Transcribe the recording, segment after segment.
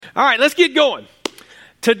All right, let's get going.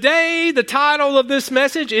 Today, the title of this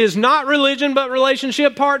message is Not Religion, but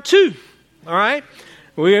Relationship Part 2. All right?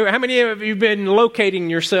 How many of you have been locating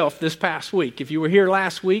yourself this past week? If you were here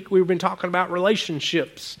last week, we've been talking about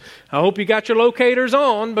relationships. I hope you got your locators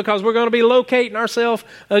on because we're going to be locating ourselves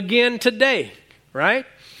again today. Right?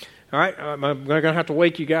 All right? I'm going to have to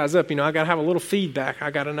wake you guys up. I got to have a little feedback.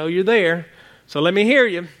 I got to know you're there. So let me hear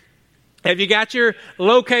you. Have you got your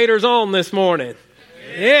locators on this morning?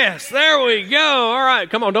 Yes, there we go. All right,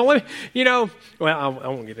 come on. Don't let me, well, I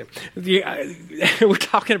won't get in. We're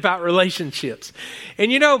talking about relationships.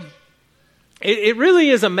 And it really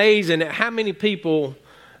is amazing at how many people,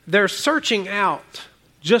 they're searching out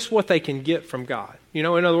just what they can get from God. In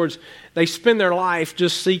other words, they spend their life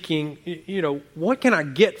just seeking, what can I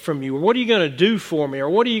get from you? Or what are you going to do for me? Or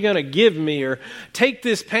what are you going to give me? Or take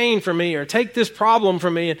this pain from me? Or take this problem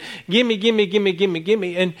from me? And give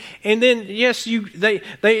me. And then, yes, they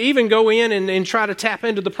even go in and try to tap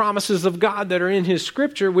into the promises of God that are in His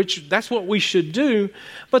Scripture, which that's what we should do.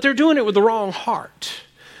 But they're doing it with the wrong heart.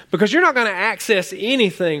 Because you're not going to access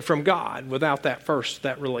anything from God without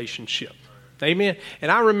that relationship. Amen.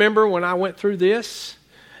 And I remember when I went through this,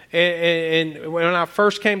 and when I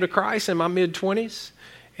first came to Christ in my mid-20s,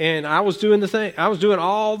 and I was doing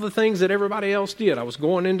all the things that everybody else did. I was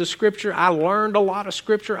going into Scripture. I learned a lot of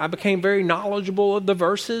Scripture. I became very knowledgeable of the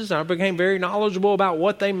verses. I became very knowledgeable about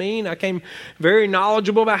what they mean. I became very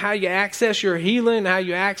knowledgeable about how you access your healing, how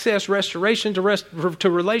you access restoration to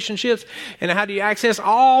relationships, and how do you access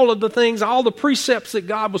all of the things, all the precepts that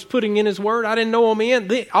God was putting in His Word. I didn't know them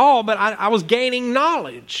but I was gaining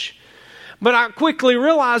knowledge. But I quickly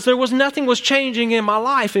realized nothing was changing in my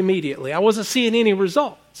life immediately. I wasn't seeing any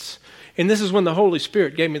results. And this is when the Holy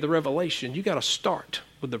Spirit gave me the revelation. You got to start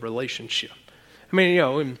with the relationship.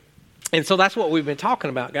 And so that's what we've been talking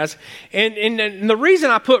about, guys. And the reason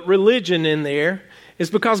I put religion in there is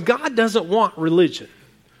because God doesn't want religion.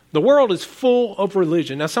 The world is full of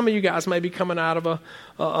religion. Now, some of you guys may be coming out of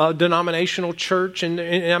a denominational church, and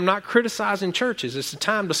I'm not criticizing churches. It's the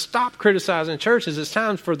time to stop criticizing churches. It's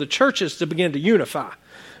time for the churches to begin to unify.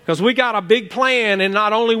 Because we got a big plan, and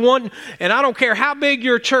not only one, and I don't care how big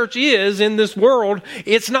your church is in this world,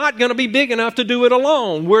 it's not going to be big enough to do it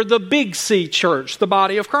alone. We're the big C church, the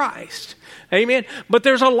body of Christ. Amen? But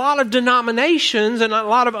there's a lot of denominations and a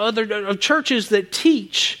lot of other churches that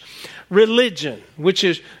teach religion, which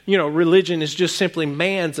is, religion is just simply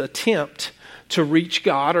man's attempt to reach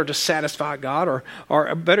God or to satisfy God,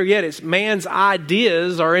 or better yet, it's man's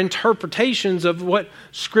ideas or interpretations of what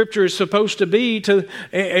Scripture is supposed to be.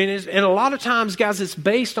 And a lot of times, guys, it's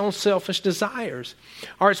based on selfish desires,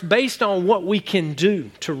 or it's based on what we can do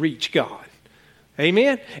to reach God.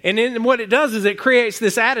 Amen? And then what it does is it creates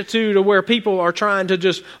this attitude of where people are trying to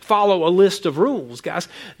just follow a list of rules, guys.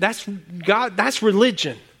 That's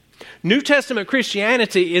religion. New Testament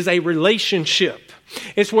Christianity is a relationship.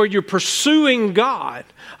 It's where you're pursuing God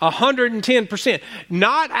 110%,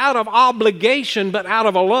 not out of obligation, but out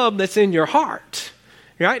of a love that's in your heart.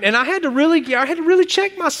 Right? And I had to really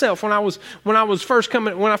check myself when I first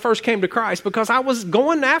came to Christ, because I was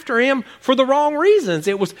going after Him for the wrong reasons.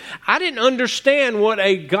 I didn't understand what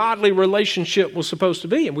a godly relationship was supposed to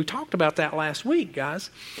be, and we talked about that last week,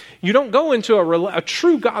 guys. You don't go into a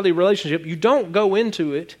true godly relationship. You don't go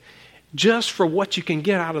into it just for what you can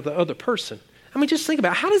get out of the other person. Just think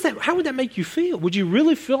about it. How would that make you feel? Would you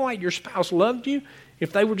really feel like your spouse loved you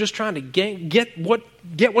if they were just trying to get what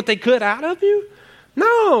they could out of you?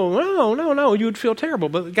 No. You would feel terrible.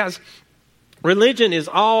 But guys, religion is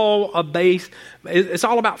it's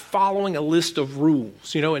all about following a list of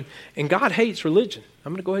rules, and God hates religion.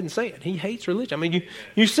 I'm going to go ahead and say it. He hates religion.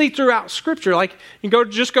 You see throughout Scripture, like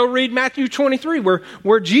just go read Matthew 23,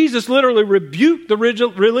 where Jesus literally rebuked the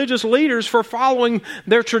religious leaders for following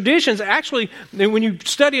their traditions. Actually, when you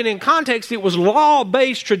study it in context, it was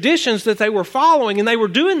law-based traditions that they were following, and they were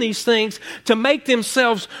doing these things to make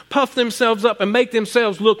themselves, puff themselves up and make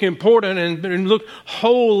themselves look important and look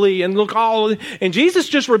holy and look all. And Jesus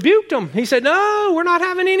just rebuked them. He said, no, we're not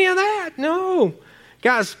having any of that. No.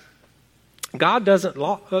 Guys, God doesn't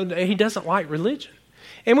like religion.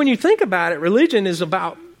 And when you think about it, religion is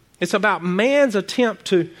about man's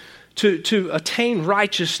attempt to attain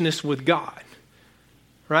righteousness with God.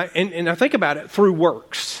 Right? And I think about it through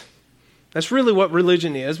works. That's really what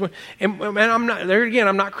religion is. And I'm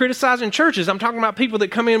not criticizing churches. I'm talking about people that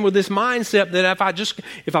come in with this mindset that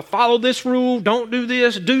if I follow this rule, don't do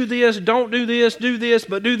this, don't do this,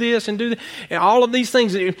 but do this and do this, and all of these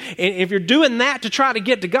things. And if you're doing that to try to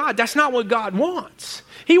get to God, that's not what God wants.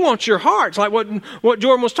 He wants your heart. It's like what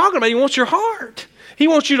Jordan was talking about. He wants your heart. He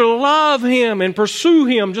wants you to love Him and pursue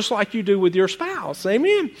Him just like you do with your spouse.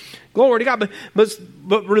 Amen. Glory to God.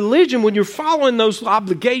 But religion, when you're following those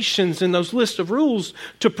obligations and those lists of rules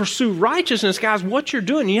to pursue righteousness, guys, what you're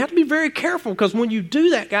doing, you have to be very careful, because when you do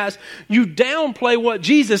that, guys, you downplay what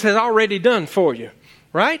Jesus has already done for you,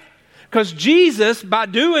 right? Because Jesus, by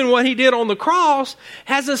doing what He did on the cross,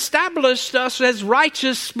 has established us as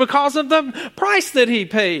righteous because of the price that He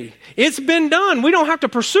paid. It's been done. We don't have to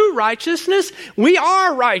pursue righteousness. We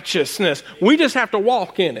are righteousness. We just have to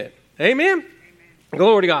walk in it. Amen?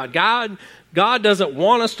 Glory to God. God doesn't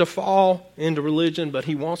want us to fall into religion, but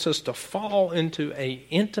He wants us to fall into an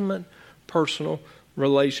intimate, personal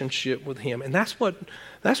relationship with Him. And that's what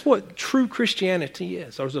true Christianity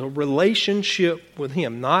is. There's a relationship with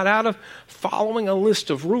Him, not out of following a list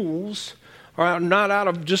of rules, or not out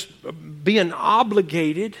of just being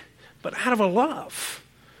obligated, but out of a love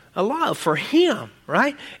for Him,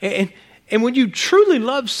 right? And when you truly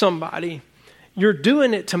love somebody, you're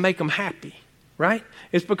doing it to make them happy, right?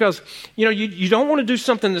 It's because, you don't want to do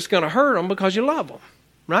something that's going to hurt them because you love them,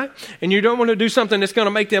 right? And you don't want to do something that's going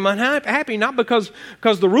to make them unhappy, not because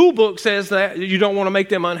the rule book says that you don't want to make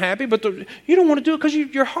them unhappy, but you don't want to do it because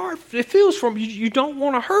your heart, it feels for them. You don't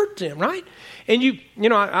want to hurt them, right? And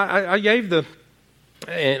I gave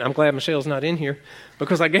and I'm glad Michelle's not in here,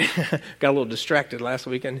 because I got a little distracted last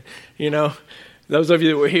week, and those of you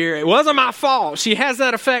that were here, it wasn't my fault. She has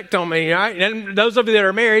that effect on me, right? And those of you that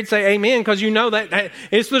are married, say amen, because you know that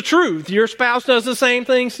it's the truth. Your spouse does the same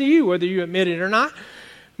things to you, whether you admit it or not.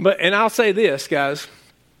 And I'll say this, guys,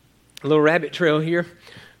 a little rabbit trail here,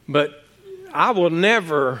 but I will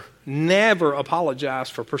never apologize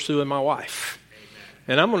for pursuing my wife.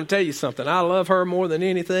 And I'm going to tell you something. I love her more than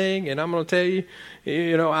anything, and I'm going to tell you,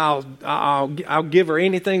 I'll give her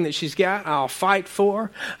anything that she's got. I'll fight for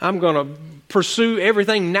her. I'm going to pursue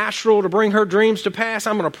everything natural to bring her dreams to pass.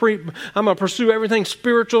 I'm going to pursue everything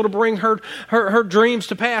spiritual to bring her dreams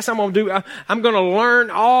to pass. I'm going to learn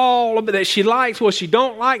all of it that she likes, what she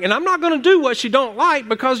don't like, and I'm not going to do what she don't like,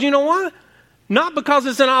 because you know what? Not because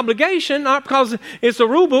it's an obligation, not because it's a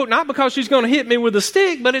rule book, not because she's going to hit me with a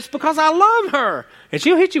stick, but it's because I love her. And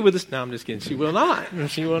she'll hit you with a stick. No, I'm just kidding. She will not.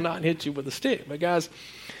 She will not hit you with a stick. But guys,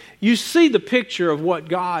 you see the picture of what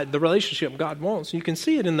the relationship God wants. You can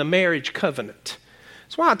see it in the marriage covenant.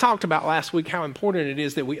 That's why I talked about last week how important it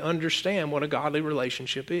is that we understand what a godly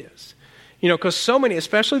relationship is. Because so many,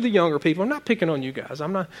 especially the younger people, I'm not picking on you guys.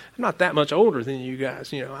 I'm not that much older than you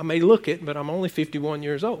guys. I may look it, but I'm only 51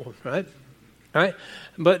 years old, right? Right?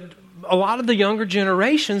 But a lot of the younger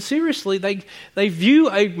generation, seriously, they view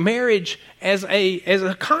a marriage as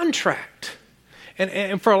a contract.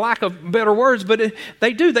 And for lack of better words, but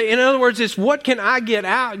they do. In other words, it's what can I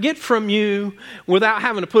get from you without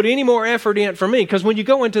having to put any more effort in for me? Because when you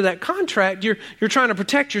go into that contract, you're trying to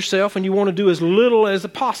protect yourself, and you want to do as little as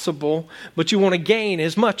possible, but you want to gain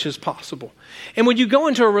as much as possible. And when you go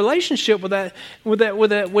into a relationship with that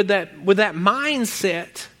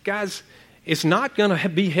mindset, guys, it's not going to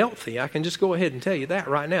be healthy. I can just go ahead and tell you that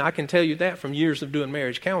right now. I can tell you that from years of doing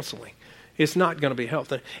marriage counseling. It's not going to be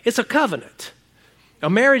healthy. It's a covenant. A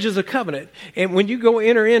marriage is a covenant. And when you go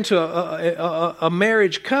enter into a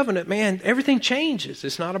marriage covenant, man, everything changes.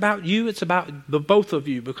 It's not about you. It's about the both of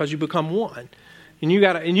you, because you become one. And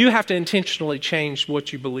you have to intentionally change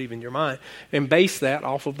what you believe in your mind and base that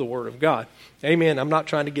off of the Word of God. Amen. I'm not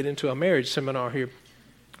trying to get into a marriage seminar here.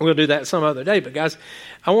 We'll do that some other day. But guys,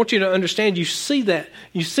 I want you to understand, you see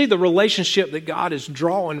the relationship that God is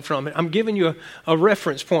drawing from it. I'm giving you a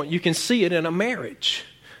reference point. You can see it in a marriage.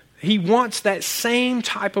 He wants that same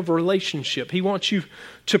type of relationship. He wants you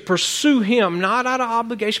to pursue Him, not out of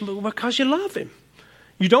obligation, but because you love Him.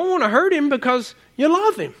 You don't want to hurt Him because you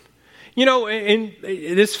love Him. And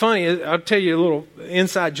it's funny. I'll tell you a little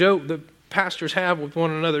inside joke that pastors have with one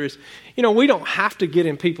another is, we don't have to get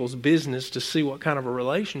in people's business to see what kind of a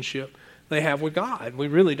relationship they have with God. We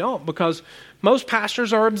really don't, because most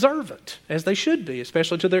pastors are observant, as they should be,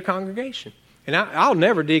 especially to their congregation. And I'll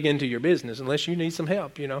never dig into your business unless you need some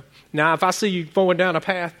help, Now, if I see you going down a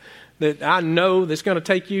path that I know that's going to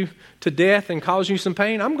take you to death and cause you some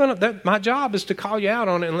pain, my job is to call you out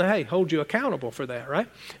on it and, hey, hold you accountable for that, right?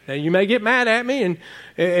 Now, you may get mad at me,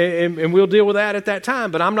 and we'll deal with that at that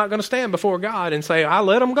time, but I'm not going to stand before God and say, I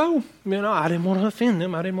let them go. I didn't want to offend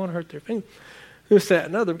them. I didn't want to hurt their feelings. This, that,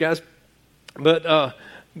 and other, guys. But,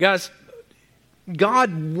 guys,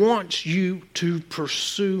 God wants you to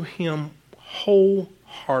pursue Him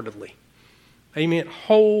wholeheartedly. Amen.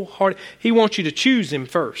 Wholeheartedly. He wants you to choose Him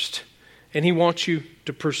first, and He wants you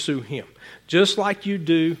to pursue Him, just like you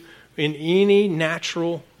do in any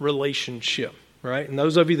natural relationship, right? And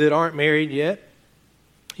those of you that aren't married yet,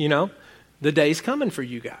 the day's coming for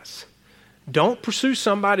you guys. Don't pursue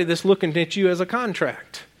somebody that's looking at you as a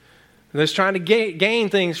contract, that's trying to gain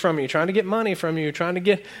things from you, trying to get money from you, trying to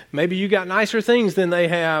get, maybe you got nicer things than they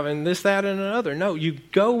have and this, that, and another. No, you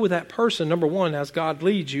go with that person, number one, as God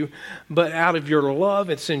leads you, but out of your love,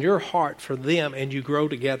 it's in your heart for them, and you grow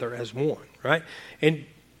together as one, right? And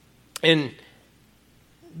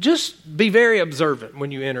just be very observant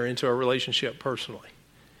when you enter into a relationship personally.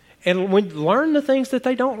 And learn the things that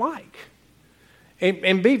they don't like.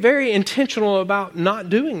 And be very intentional about not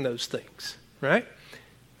doing those things, right?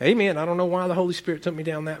 Amen. I don't know why the Holy Spirit took me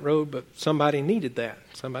down that road, but somebody needed that.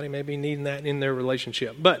 Somebody may be needing that in their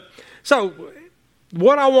relationship. But, so,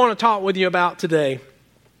 what I want to talk with you about today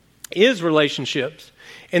is relationships.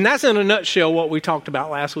 And that's in a nutshell what we talked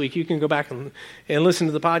about last week. You can go back and listen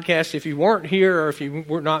to the podcast if you weren't here or if you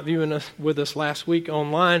were not viewing us with us last week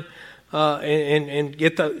online, and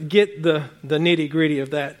get the nitty gritty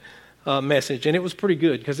of that message. And it was pretty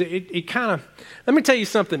good because it kind of, let me tell you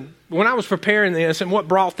something. When I was preparing this and what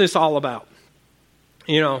brought this all about,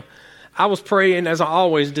 I was praying as I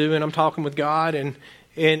always do, and I'm talking with God, and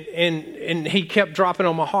he kept dropping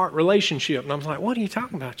on my heart relationship. And I was like, what are you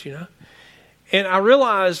talking about, And I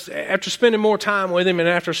realized after spending more time with him and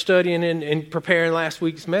after studying and preparing last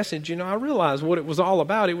week's message, I realized what it was all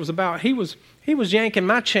about. It was about he was yanking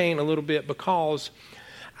my chain a little bit because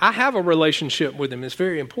I have a relationship with him. It's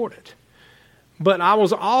very important. But I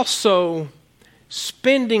was also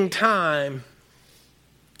spending time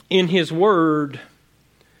in his word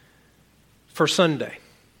for Sunday,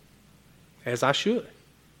 as I should.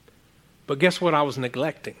 But guess what I was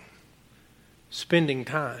neglecting? Spending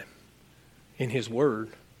time in his word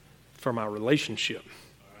for my relationship.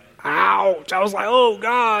 Ouch. I was like, oh,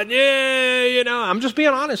 God, yeah, I'm just being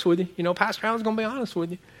honest with you. Pastor Allen's going to be honest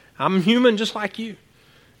with you. I'm human just like you.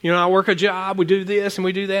 I work a job, we do this and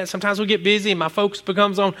we do that. Sometimes we get busy and my focus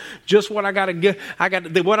becomes on just what I got to get.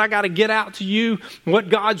 What I got to get out to you, what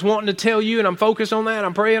God's wanting to tell you, and I'm focused on that.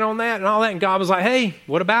 I'm praying on that and all that. And God was like, hey,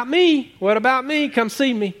 what about me? What about me? Come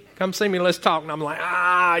see me. Come see me, let's talk. And I'm like,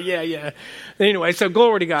 yeah. Anyway, so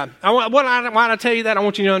glory to God. Why I tell you that? I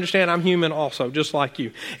want you to understand I'm human also, just like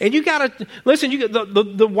you. And you got to, listen,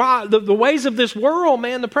 the ways of this world,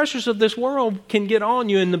 man, the pressures of this world can get on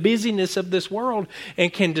you, and the busyness of this world,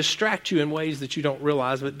 and can distract you in ways that you don't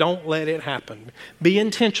realize, but don't let it happen. Be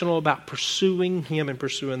intentional about pursuing him and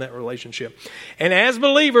pursuing that relationship. And as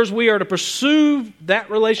believers, we are to pursue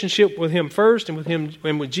that relationship with him first, and with him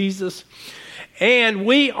and with Jesus. And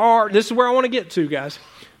this is where I want to get to, guys.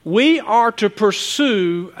 We are to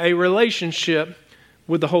pursue a relationship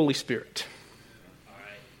with the Holy Spirit.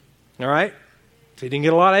 All right? So you didn't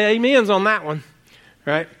get a lot of amens on that one.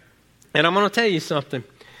 Right? And I'm going to tell you something.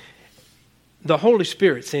 The Holy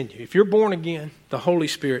Spirit's in you. If you're born again, the Holy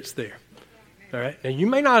Spirit's there. All right. Now, you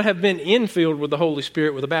may not have been infilled with the Holy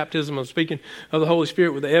Spirit, with the baptism of speaking of the Holy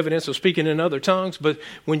Spirit, with the evidence of speaking in other tongues, but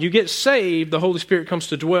when you get saved, the Holy Spirit comes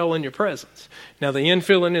to dwell in your presence. Now, the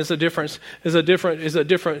infilling is a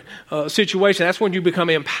different situation. That's when you become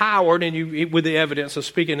empowered and with the evidence of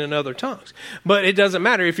speaking in other tongues. But it doesn't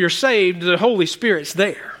matter if you're saved; the Holy Spirit's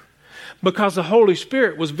there because the Holy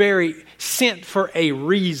Spirit was sent for a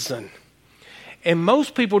reason, and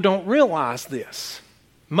most people don't realize this.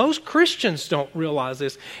 Most Christians don't realize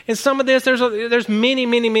this. And some of this, there's many,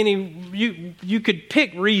 you could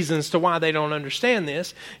pick reasons to why they don't understand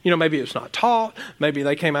this. Maybe it's not taught. Maybe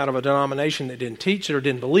they came out of a denomination that didn't teach it or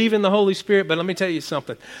didn't believe in the Holy Spirit. But let me tell you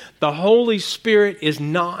something. The Holy Spirit is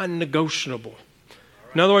non-negotiable.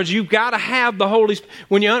 In other words, you've got to have the Holy Spirit.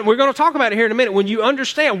 We're going to talk about it here in a minute. When you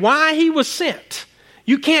understand why he was sent,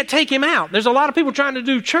 you can't take him out. There's a lot of people trying to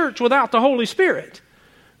do church without the Holy Spirit.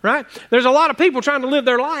 Right? There's a lot of people trying to live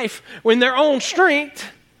their life in their own strength,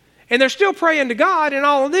 and they're still praying to God and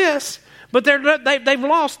all of this, but they've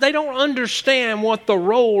lost, they don't understand what the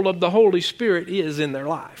role of the Holy Spirit is in their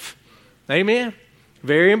life. Amen?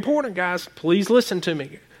 Very important, guys. Please listen to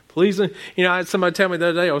me. Please, I had somebody tell me the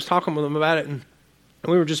other day, I was talking with them about it, and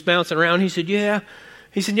we were just bouncing around. He said, yeah,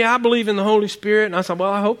 I believe in the Holy Spirit. And I said,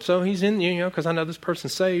 well, I hope so. He's in you, because I know this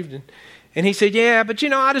person's saved. And he said, yeah, but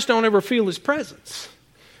I just don't ever feel his presence.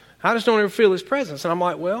 I just don't ever feel his presence. And I'm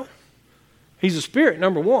like, well, he's a spirit,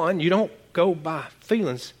 number one. You don't go by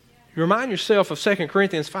feelings. You remind yourself of 2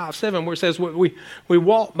 Corinthians 5:7, where it says we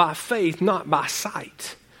walk by faith, not by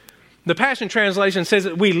sight. The Passion Translation says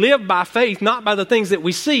that we live by faith, not by the things that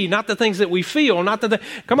we see, not the things that we feel,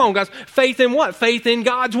 come on, guys. Faith in what? Faith in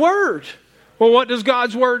God's Word. Well, what does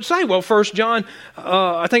God's Word say? Well, 1 John,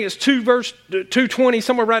 I think it's 2 verse 2:20,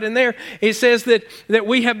 somewhere right in there. It says that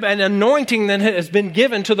we have an anointing that has been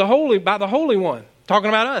given to by the Holy One. Talking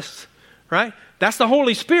about us, right? That's the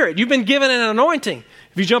Holy Spirit. You've been given an anointing.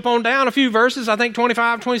 If you jump on down a few verses, I think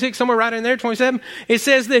 25, 26, somewhere right in there, 27, it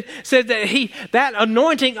says that that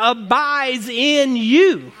anointing abides in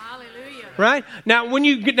you. Hallelujah. Right? Now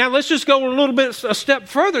let's just go a step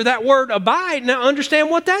further. That word abide, now understand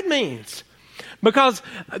what that means. Because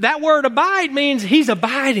that word abide means he's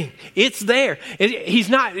abiding. It's there. He's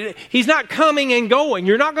not coming and going.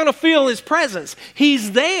 You're not going to feel his presence.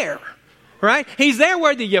 He's there. Right? He's there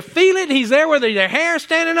whether you feel it. He's there whether your hair's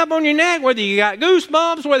standing up on your neck, whether you got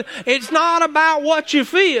goosebumps. It's not about what you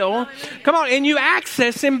feel. Come on, and you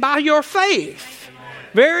access him by your faith.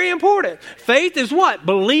 Very important. Faith is what?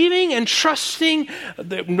 Believing and trusting.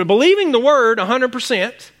 Believing the word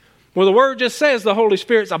 100%. Well, the word just says the Holy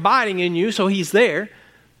Spirit's abiding in you, so he's there.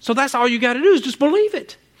 So that's all you got to do is just believe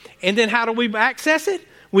it. And then how do we access it?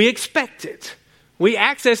 We expect it. We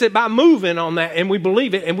access it by moving on that, and we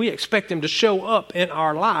believe it, and we expect him to show up in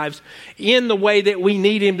our lives in the way that we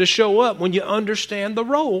need him to show up when you understand the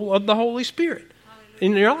role of the Holy Spirit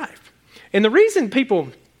in your life. And the reason people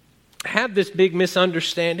have this big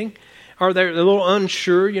misunderstanding, or they're a little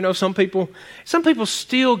unsure, some people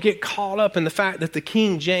still get caught up in the fact that the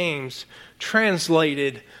King James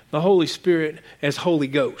translated the Holy Spirit as Holy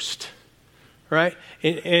Ghost, right?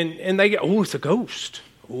 And they go, oh, it's a ghost.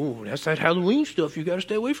 Oh, that's that Halloween stuff. You got to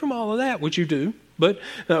stay away from all of that, which you do. But,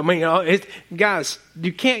 guys,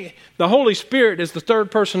 you can't. The Holy Spirit is the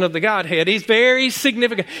third person of the Godhead. He's very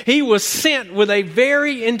significant. He was sent with a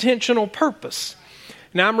very intentional purpose.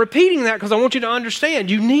 Now, I'm repeating that because I want you to understand.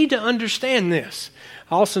 You need to understand this.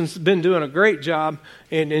 Austin's been doing a great job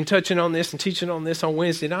in touching on this and teaching on this on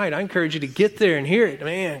Wednesday night. I encourage you to get there and hear it.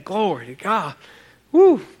 Man, glory to God.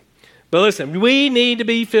 Woo. But listen, we need to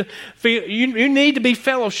be you need to be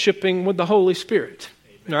fellowshipping with the Holy Spirit,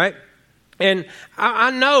 all right? And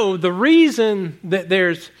I know the reason that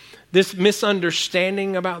there's this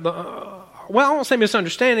misunderstanding about I won't say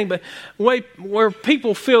misunderstanding, but where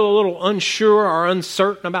people feel a little unsure or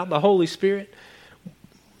uncertain about the Holy Spirit.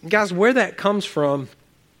 Guys, where that comes from,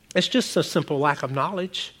 it's just a simple lack of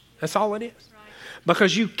knowledge. That's all it is. Right.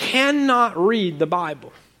 Because you cannot read the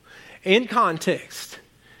Bible in context.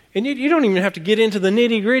 And you don't even have to get into the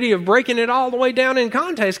nitty-gritty of breaking it all the way down in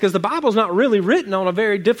context because the Bible's not really written on a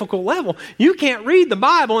very difficult level. You can't read the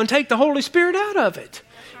Bible and take the Holy Spirit out of it.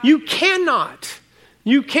 You cannot.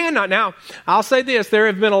 You cannot. Now, I'll say this. There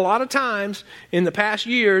have been a lot of times in the past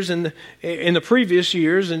years and in the previous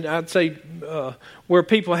years, and I'd say where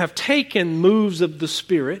people have taken moves of the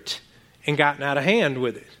Spirit and gotten out of hand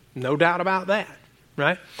with it. No doubt about that.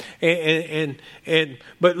 Right?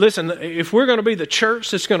 But listen, if we're going to be the church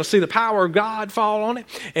that's going to see the power of God fall on it,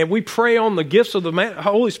 and we pray on the gifts of the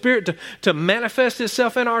Holy Spirit to manifest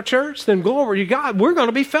itself in our church, then glory to God, we're going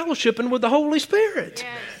to be fellowshipping with the Holy Spirit.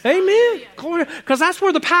 Yes. Amen. Glory, because that's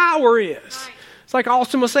where the power is. Right. It's like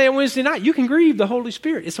Austin was saying Wednesday night, you can grieve the Holy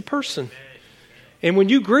Spirit. It's a person. And when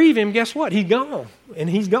you grieve him, guess what? He's gone. And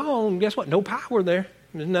he's gone, guess what? No power there.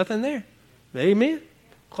 There's nothing there. Amen.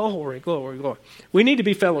 Glory, glory, glory. We need to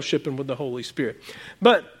be fellowshipping with the Holy Spirit.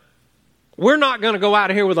 But we're not going to go out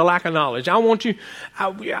of here with a lack of knowledge. I want you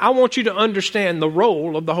to understand the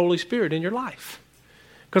role of the Holy Spirit in your life.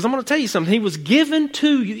 Because I'm going to tell you something. He was given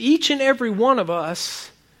to each and every one of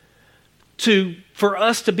us for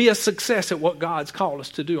us to be a success at what God's called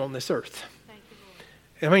us to do on this earth. Thank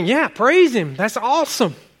you, Lord. Yeah, praise him. That's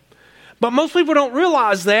awesome. But most people don't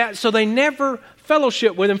realize that, so they never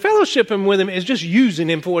fellowship with him. Fellowshipping with him is just using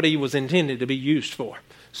him for what he was intended to be used for.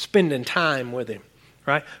 Spending time with him,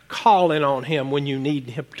 right? Calling on him when you need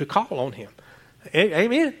him to call on him.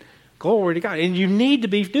 Amen. Glory to God. And you need to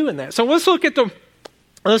be doing that. So let's look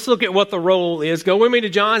at what the role is. Go with me to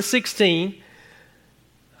John 16.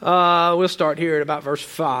 We'll start here at about verse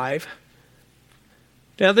 5.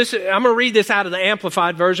 Now, I'm going to read this out of the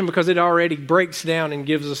Amplified Version because it already breaks down and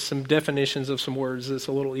gives us some definitions of some words that's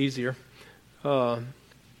a little easier to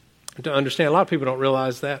understand. A lot of people don't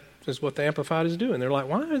realize that is what the Amplified is doing. They're like,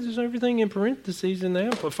 why is everything in parentheses in the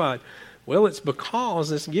Amplified? Well, it's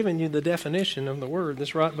because it's giving you the definition of the word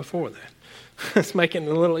that's right before that. It's making it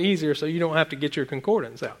a little easier so you don't have to get your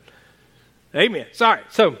concordance out. Amen. Sorry.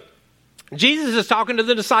 So, Jesus is talking to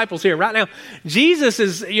the disciples here right now. Jesus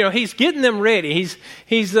is, he's getting them ready.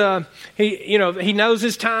 He knows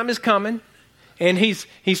his time is coming, and he's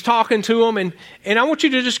talking to them. And I want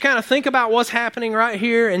you to just kind of think about what's happening right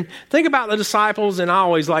here, and think about the disciples. And I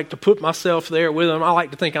always like to put myself there with them. I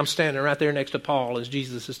like to think I'm standing right there next to Paul as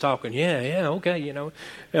Jesus is talking. Yeah, okay,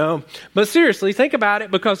 But seriously, think about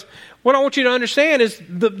it, because what I want you to understand is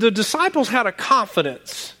the disciples had a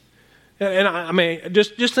confidence. And I mean,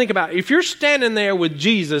 just think about it. If you're standing there with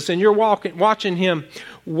Jesus and you're watching him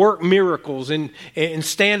work miracles and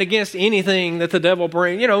stand against anything that the devil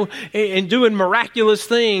brings, and doing miraculous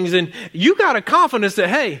things, and you got a confidence that,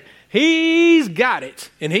 hey, he's got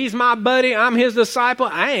it, and he's my buddy, I'm his disciple,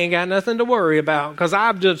 I ain't got nothing to worry about because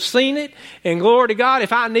I've just seen it, and glory to God,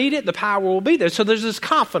 if I need it, the power will be there. So there's this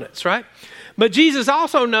confidence, right? But Jesus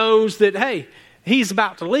also knows that, hey, he's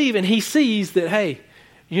about to leave, and he sees that, hey,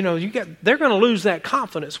 they're going to lose that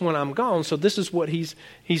confidence when I'm gone. So this is what he's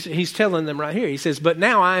telling them right here. He says, but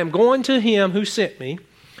now I am going to him who sent me,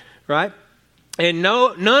 right? And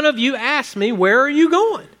none of you asked me, where are you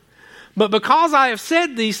going? But because I have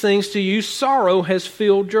said these things to you, sorrow has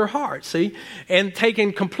filled your heart, see, and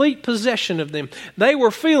taken complete possession of them. They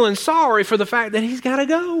were feeling sorry for the fact that he's got to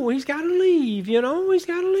go. He's got to leave, he's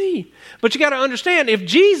got to leave. But you got to understand, if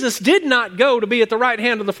Jesus did not go to be at the right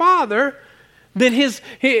hand of the Father, then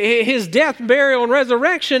his death, burial, and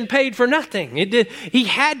resurrection paid for nothing. He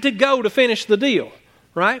had to go to finish the deal,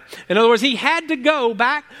 right? In other words, he had to go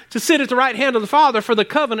back to sit at the right hand of the Father for the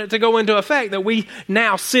covenant to go into effect that we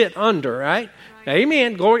now sit under, right?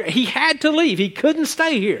 Amen. Glory. He had to leave. He couldn't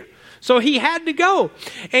stay here. So he had to go.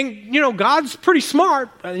 And, God's pretty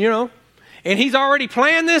smart, and he's already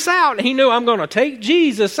planned this out. And he knew, I'm going to take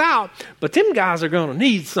Jesus out, but them guys are going to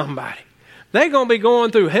need somebody. They're going to be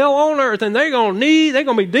going through hell on earth, and they're going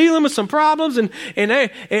to be dealing with some problems, and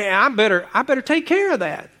I better take care of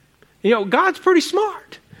that. God's pretty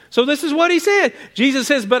smart. So this is what he said. Jesus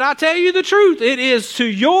says, but I tell you the truth, it is to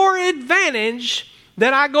your advantage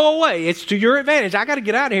that I go away. It's to your advantage. I got to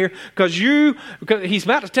get out of here because he's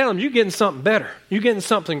about to tell him, you're getting something better. You're getting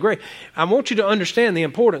something great. I want you to understand the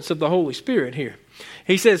importance of the Holy Spirit here.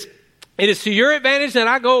 He says, it is to your advantage that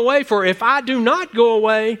I go away, for if I do not go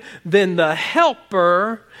away, then the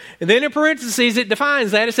helper, and then in parentheses it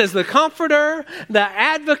defines that. It says the comforter, the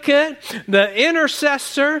advocate, the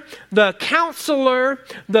intercessor, the counselor,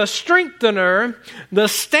 the strengthener, the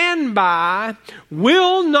standby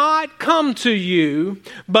will not come to you.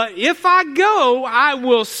 But if I go, I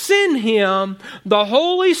will send him, the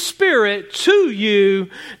Holy Spirit, to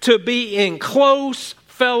you to be in close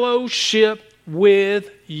fellowship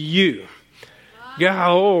with you.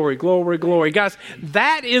 Glory, glory, glory. Guys,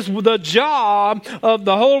 that is the job of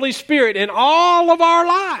the Holy Spirit in all of our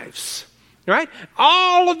lives, right?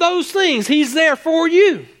 All of those things, he's there for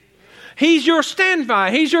you. He's your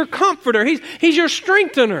standby. He's your comforter. He's your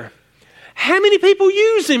strengthener. How many people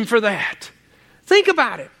use him for that? Think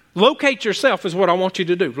about it. Locate yourself is what I want you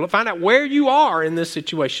to do. Find out where you are in this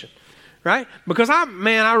situation, right? Because I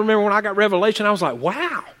remember when I got revelation, I was like,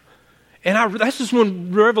 wow. And that's just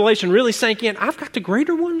when revelation really sank in. I've got the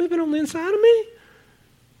greater one living on the inside of me.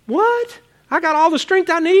 What? I got all the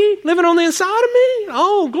strength I need living on the inside of me?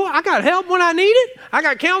 Oh, glory. I got help when I need it. I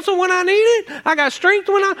got counsel when I need it. I got strength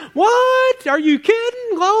when what? Are you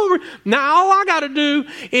kidding? Glory. Now, all I got to do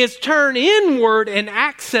is turn inward and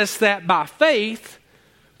access that by faith.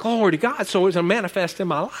 Glory to God. So it's going to manifest in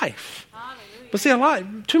my life. Hallelujah. But see,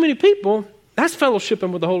 too many people, that's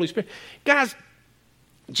fellowshipping with the Holy Spirit. Guys,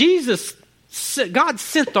 God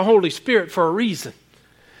sent the Holy Spirit for a reason.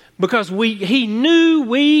 Because he knew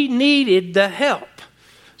we needed the help.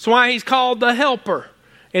 That's why he's called the helper.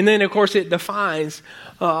 And then, of course, it defines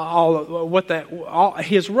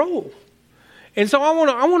his role. And so I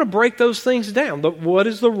want to break those things down. What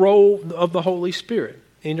is the role of the Holy Spirit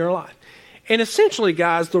in your life? And essentially,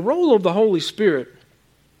 guys, the role of the Holy Spirit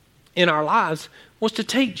in our lives was to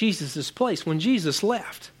take Jesus' place when Jesus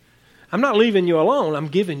left. I'm not leaving you alone. I'm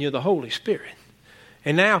giving you the Holy Spirit.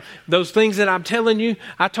 And now, those things that I'm telling you,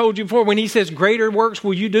 I told you before, when he says, greater works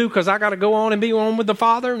will you do because I got to go on and be one with the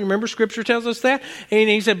Father. Remember, Scripture tells us that. And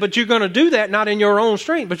he said, but you're going to do that not in your own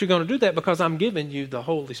strength, but you're going to do that because I'm giving you the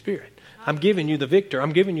Holy Spirit. I'm giving you the victor.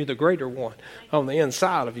 I'm giving you the greater one on the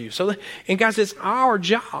inside of you. And guys, it's our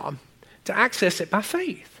job to access it by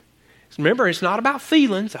faith. Remember, it's not about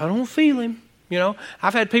feelings. I don't feel him.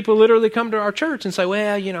 I've had people literally come to our church and say,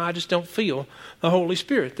 well, I just don't feel the Holy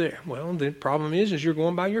Spirit there. Well, the problem is you're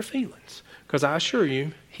going by your feelings. Because I assure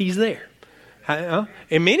you, he's there.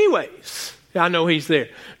 In many ways, I know he's there.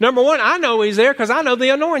 Number one, I know he's there because I know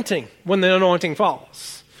the anointing when the anointing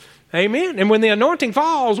falls. Amen. And when the anointing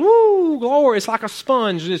falls, woo, glory, it's like a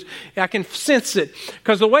sponge. I can sense it.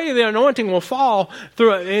 Because the way the anointing will fall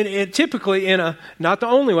through it typically not the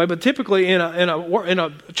only way, but typically in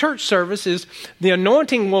a church service is the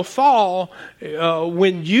anointing will fall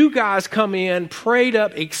when you guys come in, prayed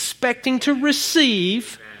up, expecting to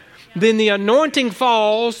receive. Then the anointing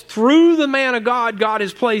falls through the man of God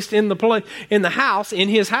has placed in the house, in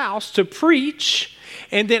his house to preach.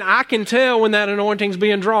 And then I can tell when that anointing's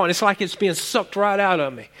being drawn. It's like it's being sucked right out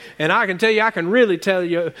of me. And I can tell you, I can really tell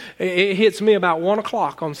you, it hits me about 1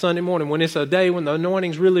 o'clock on Sunday morning when it's a day when the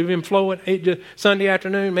anointing's really been flowing. Sunday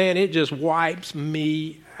afternoon, man, it just wipes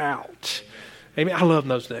me out. Amen. I love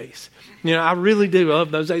those days. I really do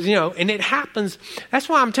love those days. And it happens. That's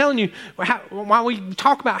why I'm telling you, why we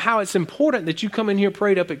talk about how it's important that you come in here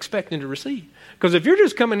prayed up expecting to receive. Because if you're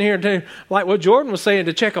just coming here to, like what Jordan was saying,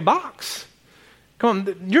 to check a box, come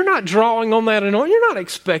on, you're not drawing on that anointing. You're not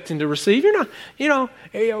expecting to receive. You're not,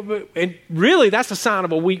 and really that's a sign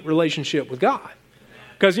of a weak relationship with God.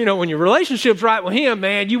 Because, when your relationship's right with Him,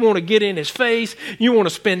 man, you want to get in His face. You want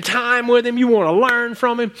to spend time with Him. You want to learn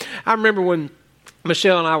from Him. I remember when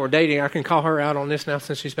Michelle and I were dating. I can call her out on this now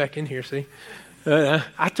since she's back in here. See,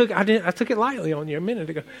 I took it lightly on you a minute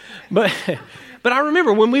ago, but I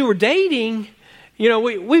remember when we were dating.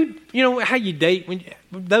 We how you date.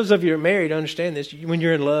 Those of you who are married understand this. When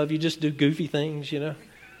you're in love, you just do goofy things.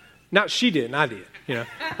 Not she did, and I did.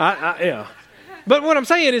 Yeah. But what I'm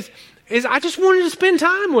saying is I just wanted to spend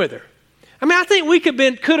time with her. I mean, I think we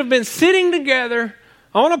could have been sitting together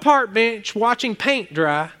on a park bench watching paint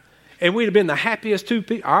dry. And we'd have been the happiest two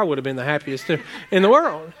people. I would have been the happiest two in the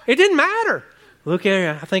world. It didn't matter. Look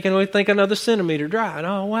here, I think another centimeter dried.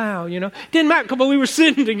 Oh, wow, It didn't matter, but we were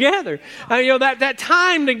sitting together. That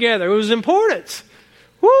time together, it was important.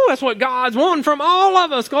 Woo, that's what God's wanting from all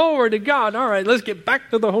of us. Glory to God. All right, let's get back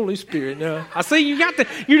to the Holy Spirit now. I see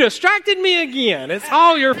you distracted me again. It's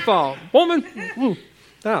all your fault. Woman.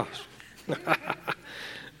 Oh.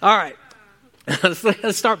 All right,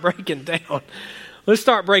 let's start breaking down. Let's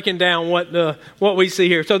start breaking down what we see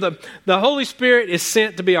here. So the Holy Spirit is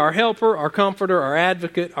sent to be our helper, our comforter, our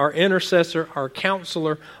advocate, our intercessor, our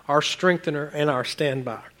counselor, our strengthener, and our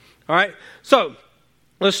standby. All right? So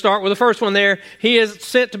let's start with the first one there. He is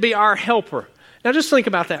sent to be our helper. Now just think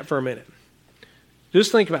about that for a minute.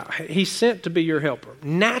 Just think about it. He's sent to be your helper.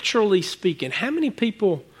 Naturally speaking, how many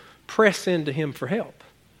people press into Him for help?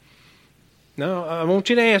 No, I want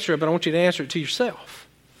you to answer it, but I want you to answer it to yourself.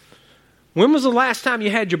 When was the last time you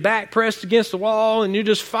had your back pressed against the wall and you're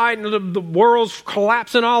just fighting, the world's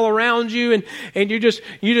collapsing all around you and you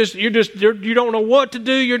don't know what to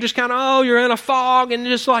do. You're just kind of, you're in a fog and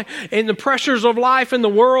and the pressures of life and the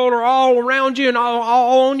world are all around you and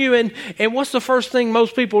all on you. And what's the first thing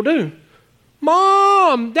most people do?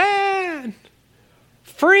 Mom, Dad,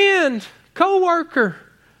 friend, coworker,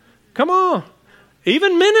 come on,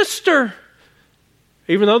 even minister,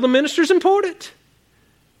 even though the minister's important.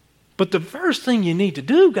 But the first thing you need to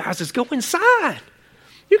do, guys, is go inside.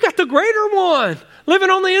 You got the greater one living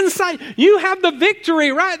on the inside. You have the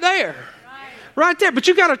victory right there. Right there. But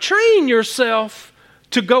you got to train yourself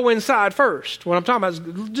to go inside first. What I'm talking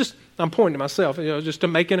about is I'm pointing to myself, just to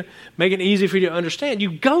make it easy for you to understand.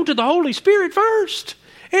 You go to the Holy Spirit first,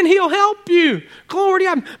 and He'll help you. Glory to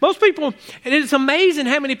God. Most people, and it's amazing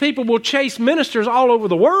how many people will chase ministers all over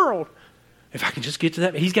the world. If I can just get to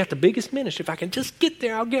that, He's got the biggest ministry. If I can just get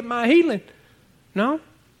there, I'll get my healing. No,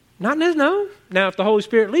 not this. No. Now, if the Holy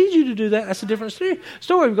Spirit leads you to do that, that's a different story.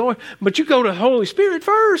 But you go to the Holy Spirit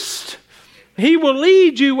first. He will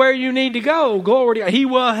lead you where you need to go. Glory to God. He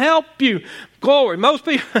will help you. Glory. Most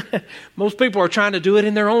people are trying to do it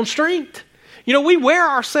in their own strength. We wear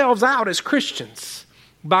ourselves out as Christians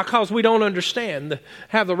because we don't understand,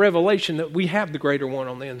 have the revelation that we have the greater one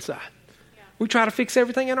on the inside. Yeah. We try to fix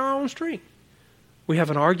everything in our own strength. We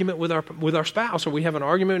have an argument with our spouse, or we have an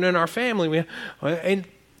argument in our family. And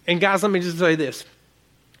guys, let me just say this.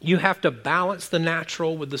 You have to balance the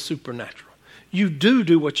natural with the supernatural. You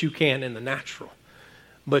do what you can in the natural,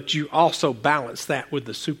 but you also balance that with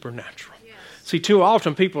the supernatural. Yes. See, too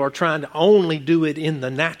often people are trying to only do it in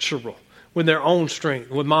the natural, with their own strength,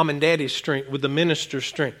 with mom and daddy's strength, with the minister's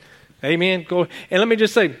strength. Amen? And let me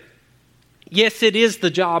just say, yes, it is the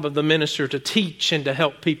job of the minister to teach and to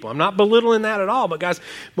help people. I'm not belittling that at all,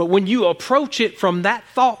 but when you approach it from that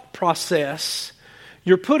thought process,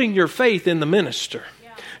 you're putting your faith in the minister.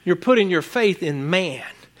 Yeah. You're putting your faith in man.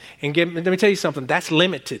 And let me tell you something, that's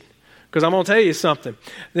limited. Because I'm going to tell you something.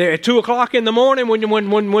 At 2 o'clock in the morning,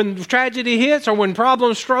 when tragedy hits or when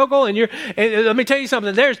problems struggle, and let me tell you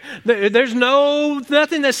something. There's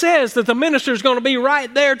nothing that says that the minister is going to be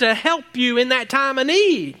right there to help you in that time of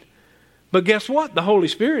need. But guess what? The Holy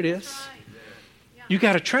Spirit is. You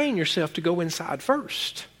got to train yourself to go inside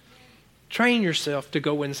first. Train yourself to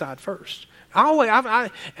go inside first.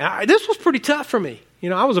 This was pretty tough for me.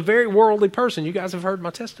 I was a very worldly person. You guys have heard my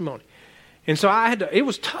testimony. And so it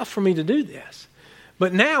was tough for me to do this.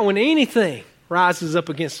 But now when anything rises up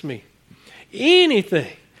against me,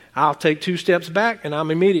 anything, I'll take 2 steps back and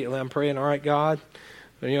I'm praying, all right, God,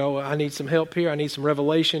 I need some help here. I need some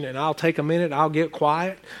revelation, and I'll take a minute. I'll get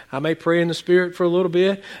quiet. I may pray in the Spirit for a little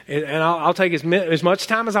bit, and I'll take as much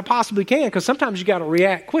time as I possibly can, because sometimes you got to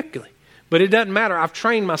react quickly. But it doesn't matter. I've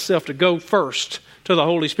trained myself to go first to the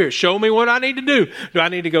Holy Spirit. Show me what I need to do. Do I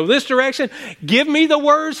need to go this direction? Give me the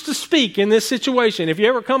words to speak in this situation. If you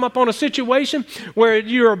ever come up on a situation where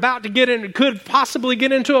you're about to could possibly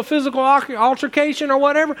get into a physical altercation or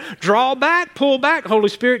whatever, draw back, pull back. Holy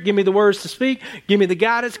Spirit, give me the words to speak. Give me the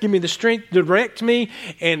guidance. Give me the strength. Direct me,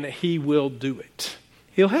 and He will do it.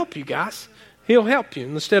 He'll help you guys. He'll help you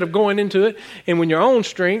instead of going into it and when your own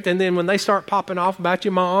strength, and then when they start popping off about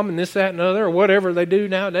your mom and this, that, and other, or whatever they do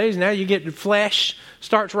nowadays, now you get the flesh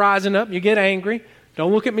starts rising up. You get angry.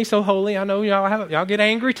 Don't look at me so holy. I know y'all get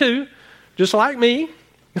angry too, just like me.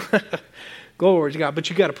 Glory to God. But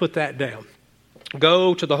you got to put that down.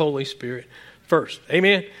 Go to the Holy Spirit first.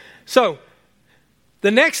 Amen. So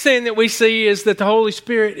the next thing that we see is that the Holy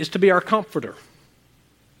Spirit is to be our comforter.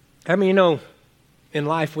 How many in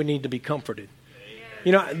life we need to be comforted?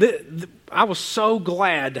 I was so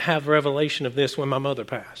glad to have revelation of this when my mother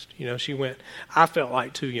passed. She went, I felt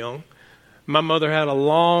like too young. My mother had a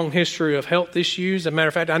long history of health issues. As a matter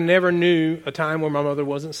of fact, I never knew a time where my mother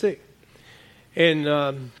wasn't sick.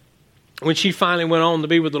 And when she finally went on to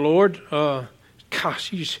be with the Lord,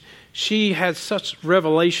 she had such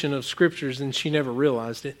revelation of scriptures and she never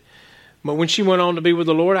realized it. But when she went on to be with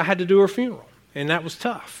the Lord, I had to do her funeral. And that was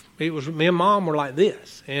tough. It was me and Mom were like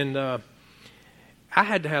this. And I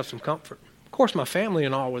had to have some comfort. Of course, my family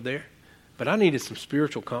and all were there. But I needed some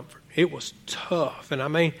spiritual comfort. It was tough. And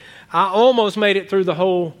I almost made it through the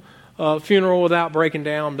whole funeral without breaking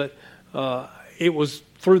down. But it was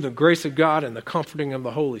through the grace of God and the comforting of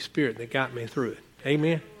the Holy Spirit that got me through it.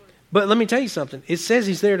 Amen. But let me tell you something. It says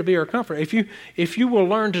He's there to be our comfort. If you will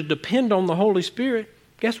learn to depend on the Holy Spirit,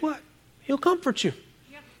 guess what? He'll comfort you.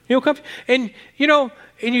 He'll comfort you. And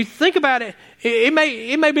and you think about it, it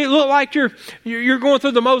may look like you're going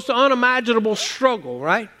through the most unimaginable struggle,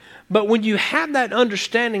 right? But when you have that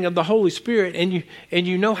understanding of the Holy Spirit and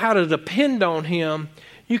you know how to depend on Him,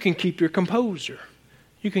 you can keep your composure.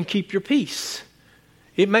 You can keep your peace.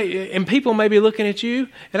 And people may be looking at you,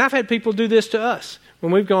 and I've had people do this to us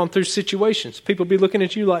when we've gone through situations. People be looking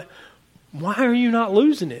at you like, why are you not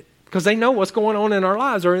losing it? Because they know what's going on in our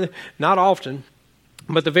lives, or not often.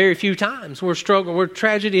 But the very few times we're struggling, where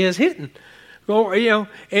tragedy has hit, and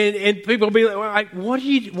people be like,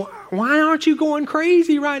 why aren't you going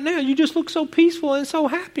crazy right now? You just look so peaceful and so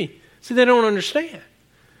happy. See, they don't understand.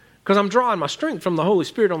 Because I'm drawing my strength from the Holy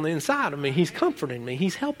Spirit on the inside of me. He's comforting me.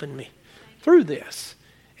 He's helping me through this.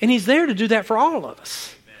 And He's there to do that for all of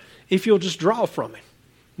us. If you'll just draw from Him.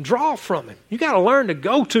 Draw from Him. You got to learn to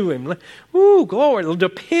go to Him. Ooh, glory.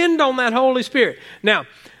 Depend on that Holy Spirit. Now,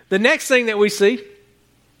 the next thing that we see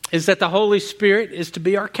is that the Holy Spirit is to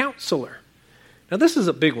be our counselor. Now, this is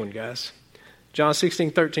a big one, guys. John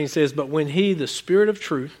 16:13 says, but when He, the Spirit of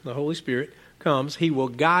truth, the Holy Spirit, comes, He will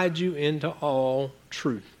guide you into all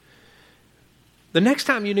truth. The next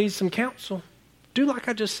time you need some counsel, do like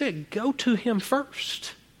I just said. Go to Him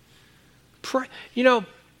first. Pray.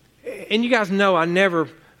 And you guys know I'm never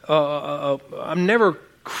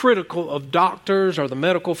critical of doctors or the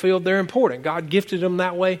medical field. They're important. God gifted them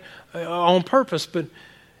that way on purpose. But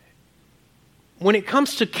when it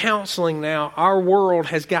comes to counseling now, our world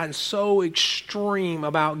has gotten so extreme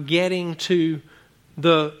about getting to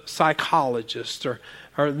the psychologist.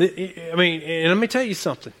 And let me tell you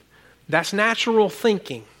something. That's natural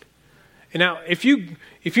thinking. And now, if you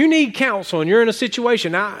need counsel and you're in a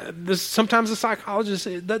situation, sometimes the psychologists,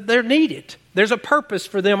 they're needed. There's a purpose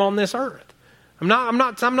for them on this earth. I'm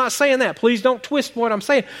not saying that. Please don't twist what I'm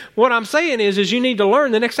saying. What I'm saying is you need to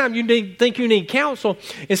learn the next time you think you need counsel,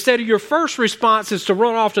 instead of your first response is to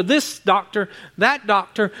run off to this doctor,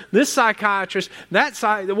 this psychiatrist,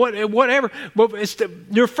 whatever. But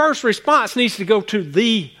your first response needs to go to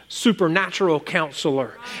the supernatural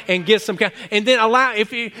counselor and get some and then allow,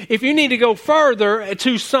 if you need to go further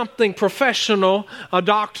to something professional, a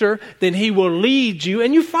doctor, then he will lead you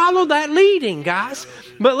and you follow that leading, guys.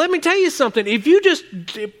 But let me tell you something.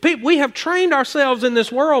 We have trained ourselves in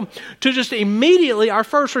this world to just immediately, our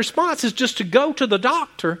first response is just to go to the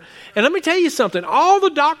doctor. And let me tell you something. All the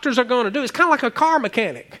doctors are going to do is kind of like a car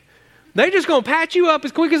mechanic. They're just going to patch you up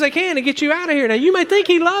as quick as they can and get you out of here. Now, you may think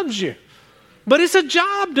he loves you, but it's a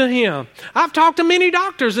job to him. I've talked to many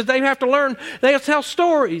doctors that they have to learn. They'll tell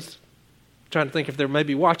stories. I'm trying to think if they're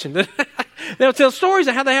maybe watching. They'll tell stories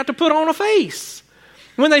of how they have to put on a face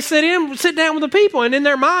when they sit down with the people. And in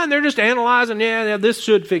their mind, they're just analyzing, yeah, this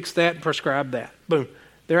should fix that and prescribe that. Boom.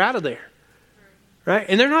 They're out of there. Right?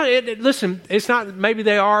 And they're not, listen, it's not, maybe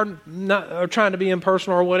they are trying to be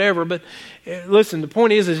impersonal or whatever, but listen, the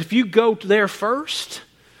point is if you go there first,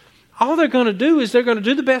 all they're going to do is they're going to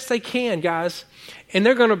do the best they can, guys. And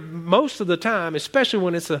they're going to, most of the time, especially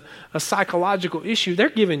when it's a psychological issue, they're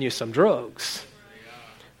giving you some drugs.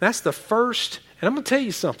 That's the first, and I'm going to tell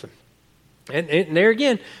you something. And there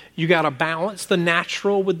again, you got to balance the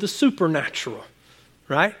natural with the supernatural,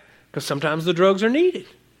 right? Because sometimes the drugs are needed.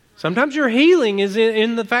 Sometimes your healing is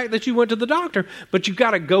in the fact that you went to the doctor, but you've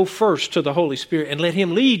got to go first to the Holy Spirit and let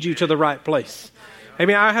Him lead you to the right place. I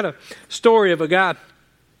mean, I had a story of a guy,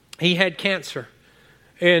 he had cancer,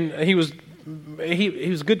 and he was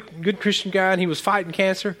a good Christian guy, and he was fighting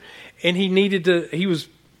cancer, and he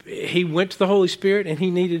went to the Holy Spirit, and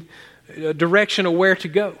he needed a direction of where to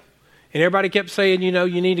go. And everybody kept saying,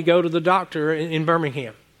 you need to go to the doctor in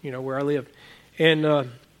Birmingham, where I lived.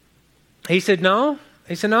 And he said, no.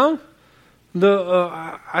 He said, no.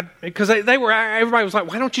 Because everybody was like,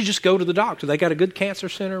 why don't you just go to the doctor? They got a good cancer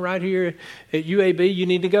center right here at UAB. You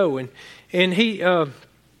need to go.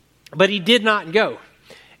 But he did not go.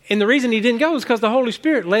 And the reason he didn't go is because the Holy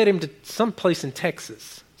Spirit led him to some place in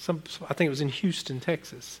Texas. I think it was in Houston,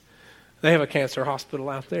 Texas. They have a cancer hospital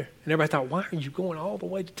out there. And everybody thought, why are you going all the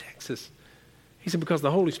way to Texas? He said, because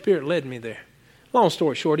the Holy Spirit led me there. Long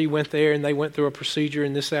story short, he went there, and they went through a procedure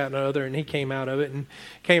and this, that, and the other, and he came out of it and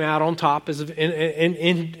came out on top, and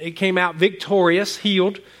it came out victorious,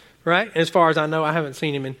 healed, right? And as far as I know, I haven't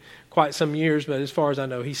seen him in quite some years, but as far as I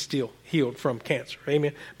know, he's still healed from cancer.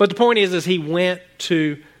 Amen. But the point is he went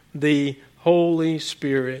to the Holy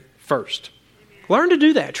Spirit first. Learn to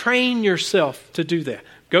do that. Train yourself to do that.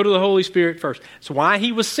 Go to the Holy Spirit first. That's why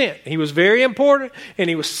he was sent. He was very important, and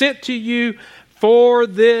he was sent to you for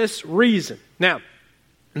this reason. Now,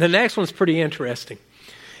 the next one's pretty interesting,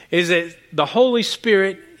 is that the Holy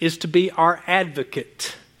Spirit is to be our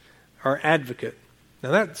advocate. Our advocate.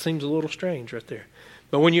 Now, that seems a little strange right there.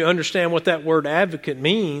 But when you understand what that word advocate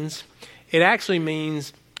means, it actually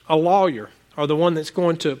means a lawyer, or the one that's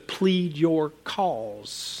going to plead your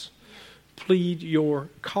cause. Plead your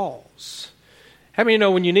cause. How many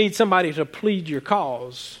know when you need somebody to plead your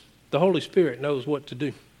cause, the Holy Spirit knows what to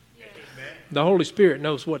do? Yes. The Holy Spirit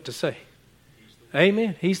knows what to say.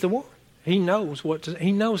 Amen. He's the one. He knows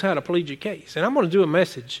He knows how to plead your case. And I'm going to do a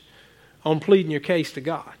message on pleading your case to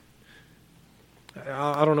God.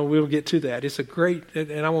 I don't know. We'll get to that. It's a great,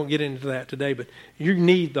 and I won't get into that today, but you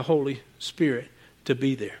need the Holy Spirit to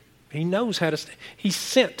be there. He knows how to. He's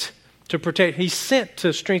sent to protect. He's sent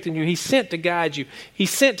to strengthen you. He's sent to guide you.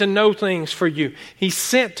 He's sent to know things for you. He's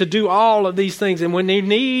sent to do all of these things. And when you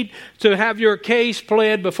need to have your case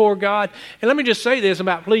pled before God, and let me just say this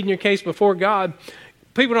about pleading your case before God.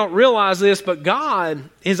 People don't realize this, but God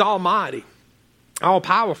is almighty. All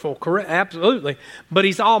powerful, correct? Absolutely. But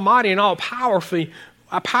He's almighty and all powerful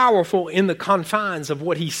in the confines of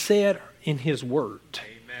what He said in His Word.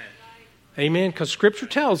 Amen. Amen. Because Scripture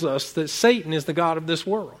tells us that Satan is the god of this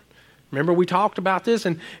world. Remember, we talked about this,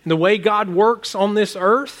 and the way God works on this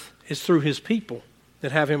earth is through His people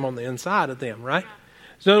that have Him on the inside of them, right?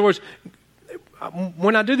 So in other words,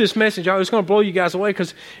 when I do this message, I was going to blow you guys away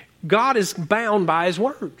because God is bound by His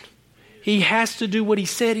Word. He has to do what He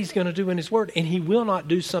said He's going to do in His Word, and He will not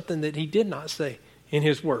do something that He did not say in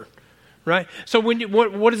His Word. Right? So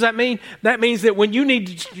what does that mean? That means that when you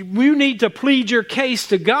need to plead your case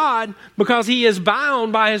to God because He is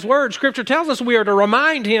bound by His Word. Scripture tells us we are to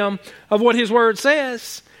remind Him of what His Word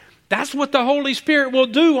says. That's what the Holy Spirit will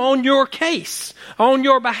do on your case, on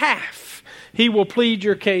your behalf. He will plead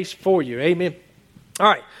your case for you. Amen. All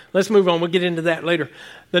right, let's move on. We'll get into that later.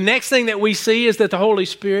 The next thing that we see is that the Holy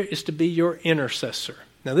Spirit is to be your intercessor.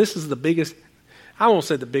 Now, this is the biggest, I won't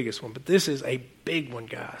say the biggest one, but this is a big one,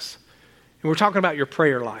 guys. And we're talking about your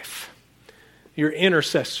prayer life, your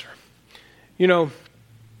intercessor. You know,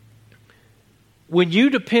 when you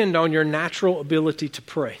depend on your natural ability to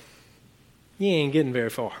pray, you ain't getting very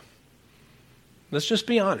far. Let's just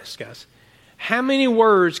be honest, guys. How many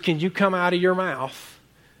words can you come out of your mouth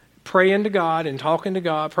praying to God and talking to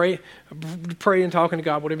God, pray and talking to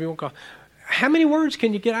God, whatever you want to call it? How many words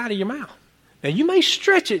can you get out of your mouth? Now, you may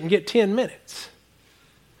stretch it and get 10 minutes,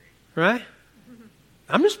 right?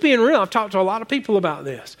 I'm just being real. I've talked to a lot of people about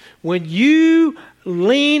this. When you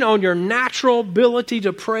lean on your natural ability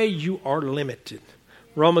to pray, you are limited.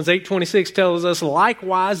 Romans 8:26 tells us,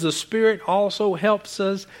 likewise, the Spirit also helps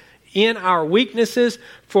us in our weaknesses,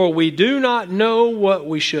 for we do not know what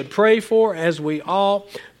we should pray for as we ought,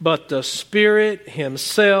 but the Spirit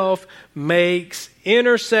Himself makes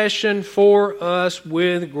intercession for us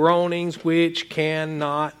with groanings which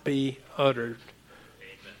cannot be uttered.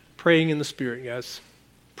 Praying in the Spirit, guys.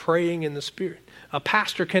 Praying in the Spirit. A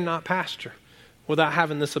pastor cannot pastor without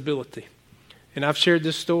having this ability. And I've shared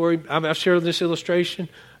this story, I've shared this illustration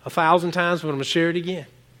 1,000 times, but I'm going to share it again.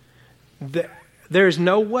 There is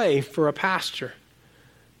no way for a pastor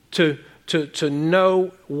to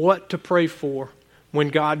know what to pray for when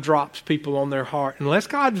God drops people on their heart, unless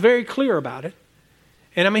God's very clear about it.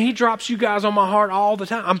 And I mean, He drops you guys on my heart all the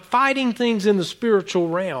time. I'm fighting things in the spiritual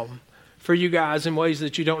realm for you guys in ways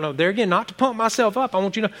that you don't know. There again, not to pump myself up. I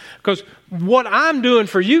want you to know, because what I'm doing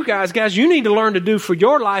for you guys, you need to learn to do for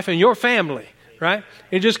your life and your family, right?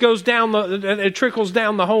 It just goes down, it trickles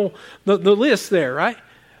down the whole, the list there, right?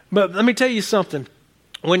 But let me tell you something.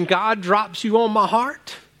 When God drops you on my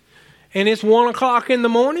heart, and it's 1 o'clock in the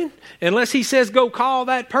morning, unless He says, go call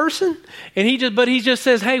that person, and He just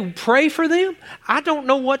says, hey, pray for them, I don't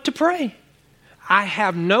know what to pray. I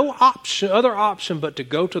have no other option but to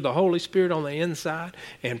go to the Holy Spirit on the inside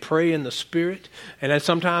and pray in the Spirit. And then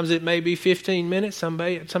sometimes it may be 15 minutes,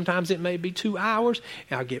 sometimes it may be 2 hours,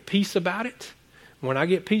 and I'll get peace about it. When I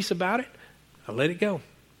get peace about it, I let it go.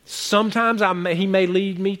 Sometimes He may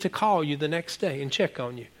lead me to call you the next day and check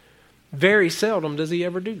on you. Very seldom does He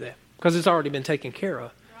ever do that, because it's already been taken care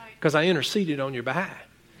of, because I interceded on your behalf.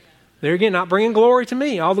 There again, not bringing glory to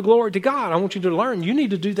me, all the glory to God. I want you to learn you need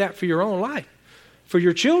to do that for your own life, for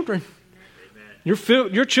your children. Your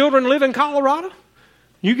children live in Colorado.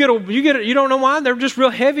 You don't know why, they're just real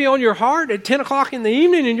heavy on your heart at 10 o'clock in the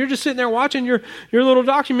evening, and you're just sitting there watching your little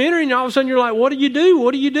documentary, and all of a sudden you're like, what do you do?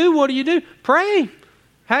 What do you do? What do you do? Pray.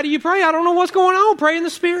 How do you pray? I don't know what's going on. Pray in the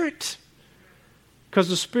Spirit. Because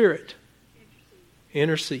the Spirit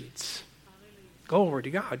intercedes. Glory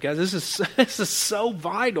to God, guys. This is so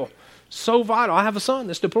vital. So vital. I have a son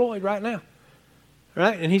that's deployed right now.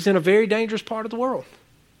 Right? And he's in a very dangerous part of the world.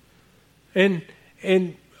 And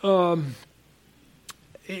as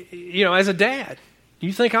a dad, do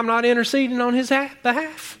you think I'm not interceding on his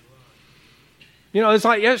behalf? It's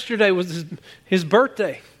like yesterday was his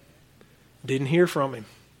birthday. Didn't hear from him.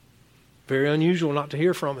 Very unusual not to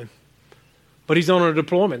hear from him. But he's on a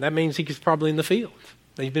deployment. That means he's probably in the field.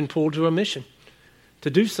 He's been pulled to a mission to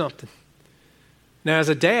do something. Now, as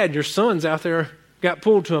a dad, your son's out there, got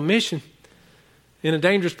pulled to a mission in a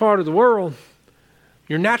dangerous part of the world.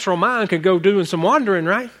 Your natural mind could go doing some wandering,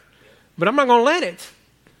 right? But I'm not going to let it.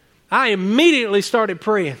 I immediately started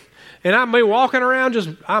praying. And I'm walking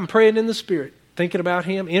around I'm praying in the Spirit, thinking about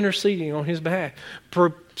him, interceding on his behalf,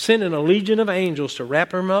 sending a legion of angels to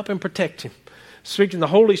wrap him up and protect him. Speaking the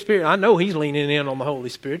Holy Spirit. I know he's leaning in on the Holy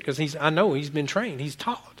Spirit because I know he's been trained. He's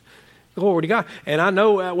taught. Glory to God. And I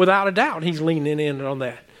know without a doubt he's leaning in on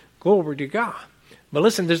that. Glory to God. But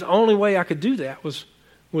listen, there's the only way I could do that was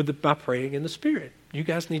by praying in the Spirit. You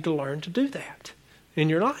guys need to learn to do that in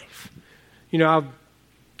your life.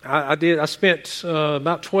 I spent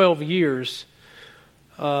about 12 years.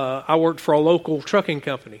 I worked for a local trucking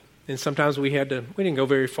company. And sometimes we didn't go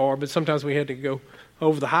very far, but sometimes we had to go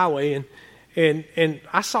over the highway. And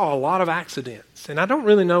I saw a lot of accidents. And I don't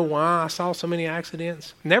really know why I saw so many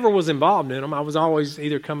accidents. Never was involved in them. I was always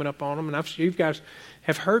either coming up on them. And you guys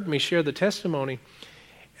have heard me share the testimony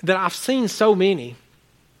that I've seen so many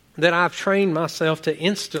that I've trained myself to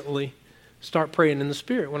instantly start praying in the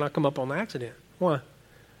Spirit when I come up on the accident. Why?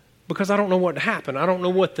 Because I don't know what happened. I don't know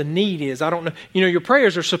what the need is. I don't know. Your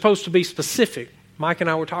prayers are supposed to be specific. Mike and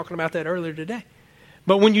I were talking about that earlier today.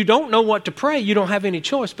 But when you don't know what to pray, you don't have any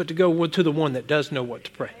choice but to go to the one that does know what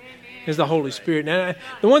to pray. Is the Holy Spirit. Now,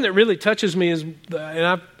 the one that really touches me is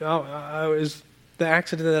the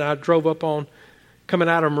accident that I drove up on coming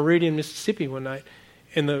out of Meridian, Mississippi one night.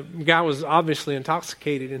 And the guy was obviously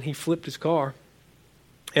intoxicated, and he flipped his car.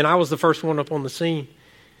 And I was the first one up on the scene.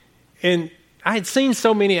 And I had seen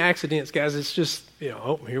so many accidents, guys. It's just,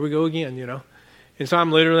 oh, here we go again, And so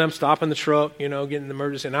I'm stopping the truck, getting the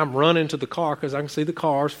emergency. And I'm running to the car because I can see the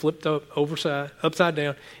cars flipped up, upside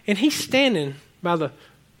down. And he's standing by the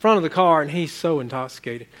front of the car, and he's so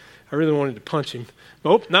intoxicated. I really wanted to punch him.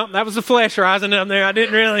 Oh, no, that was the flesh rising up there. I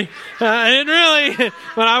didn't really, but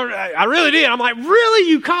I really did. I'm like, really?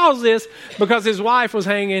 You caused this? Because his wife was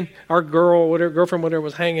hanging, or girlfriend, whatever,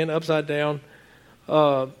 was hanging upside down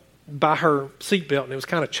by her seatbelt, and it was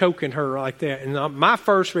kind of choking her like that. And my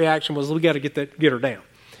first reaction was, we got to get her down.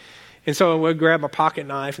 And so I would grab my pocket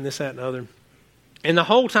knife and this, that, and the other. And the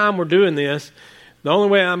whole time we're doing this, the only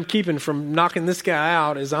way I'm keeping from knocking this guy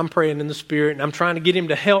out is I'm praying in the Spirit, and I'm trying to get him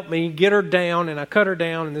to help me get her down, and I cut her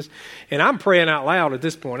down, and I'm praying out loud at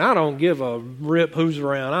this point. I don't give a rip who's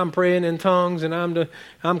around. I'm praying in tongues, and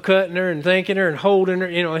I'm cutting her and thanking her and holding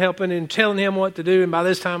her, helping and telling him what to do. And by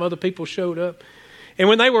this time, other people showed up. And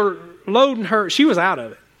when they were loading her, she was out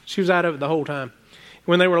of it. She was out of it the whole time.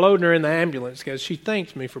 When they were loading her in the ambulance, because she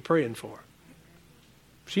thanked me for praying for her.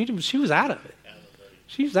 She was out of it.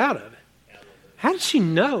 She was out of it. How did she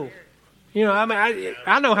know? You know, I mean,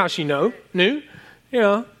 I know how she knew, you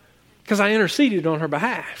know, because I interceded on her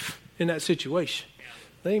behalf in that situation.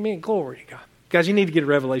 Amen. Glory to God. Guys, you need to get a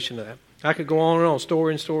revelation of that. I could go on and on,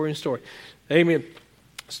 story and story and story. Amen.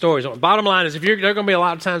 Stories on. Bottom line is, there are going to be a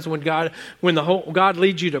lot of times when God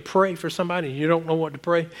leads you to pray for somebody and you don't know what to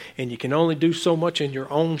pray, and you can only do so much in your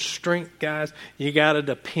own strength, guys. You got to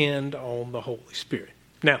depend on the Holy Spirit.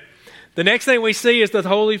 Now, the next thing we see is that the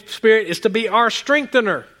Holy Spirit is to be our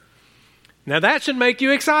strengthener. Now, that should make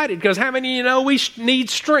you excited, because how many of you know we need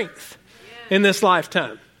strength in this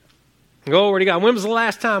lifetime? Glory to God. When was the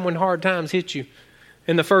last time when hard times hit you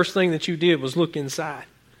and the first thing that you did was look inside?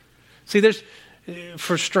 See,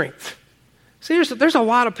 for strength. See, there's a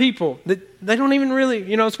lot of people that they don't even really,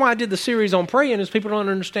 you know, that's why I did the series on praying, is people don't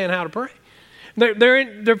understand how to pray.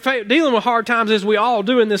 They're dealing with hard times, as we all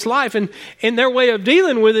do in this life, and their way of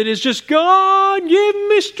dealing with it is just, God, give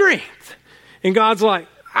me strength. And God's like,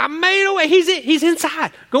 I made a way. He's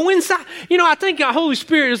inside. Go inside. You know, I think the Holy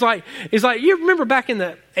Spirit is like, you remember back in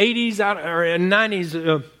the 80s or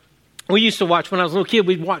 90s, we used to watch, when I was a little kid,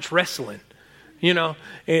 we'd watch wrestling. You know,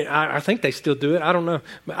 and I think they still do it. I don't know.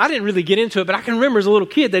 But I didn't really get into it, but I can remember as a little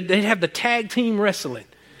kid that they'd have the tag team wrestling.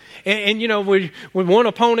 And you know, when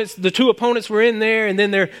the two opponents were in there, and then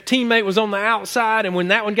their teammate was on the outside, and when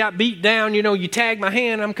that one got beat down, you know, you tag my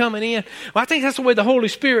hand, I'm coming in. Well, I think that's the way the Holy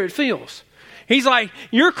Spirit feels. He's like,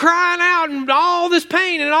 you're crying out and all this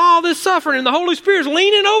pain and all this suffering, and the Holy Spirit's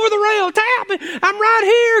leaning over the rail, tapping. I'm right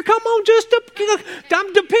here. Come on,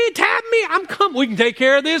 tap me. I'm coming. We can take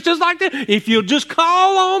care of this just like that. If you'll just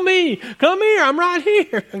call on me, come here. I'm right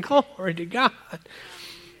here. And glory to God.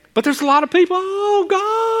 But there's a lot of people, oh,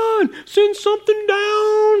 God, send something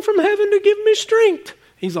down from heaven to give me strength.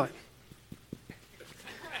 He's like,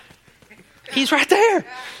 he's right there.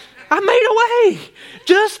 I made a way.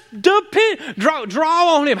 Just depend.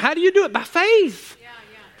 Draw on him. How do you do it? By faith.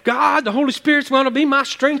 God, the Holy Spirit's going to be my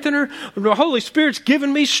strengthener. The Holy Spirit's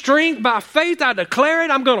giving me strength. By faith, I declare it.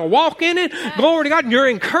 I'm going to walk in it. Glory to God. And you're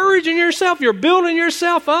encouraging yourself. You're building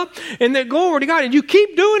yourself up. And then glory to God. And you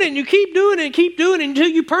keep doing it. And you keep doing it. And keep doing it until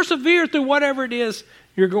you persevere through whatever it is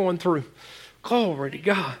you're going through. Glory to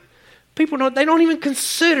God. People they don't even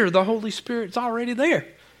consider the Holy Spirit's already there.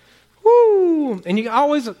 Woo! And you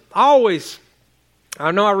always,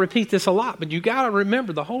 I know I repeat this a lot, but you got to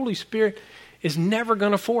remember the Holy Spirit is never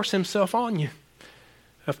going to force himself on you.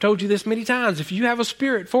 I've told you this many times. If you have a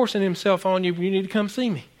spirit forcing himself on you, you need to come see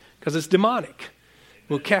me, because it's demonic.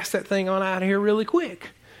 We'll cast that thing on out of here really quick.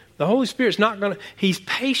 The Holy Spirit's not going to, he's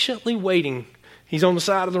patiently waiting. He's on the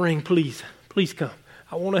side of the ring. Please come.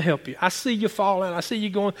 I want to help you. I see you falling. I see you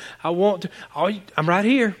going. I'm right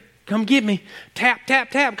here. Come get me. Tap,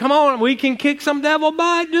 tap, tap. Come on. We can kick some devil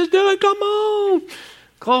butt. Just do it. Come on.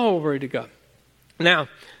 Glory to God. Now,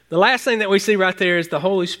 the last thing that we see right there is the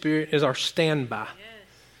Holy Spirit is our standby. Yes.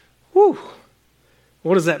 Whew.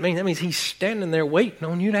 What does that mean? That means he's standing there waiting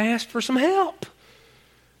on you to ask for some help.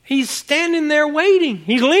 He's standing there waiting.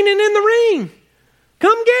 He's leaning in the ring.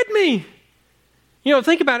 Come get me. You know,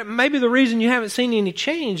 think about it. Maybe the reason you haven't seen any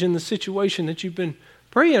change in the situation that you've been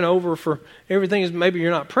praying over for everything is maybe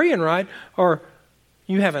you're not praying right, or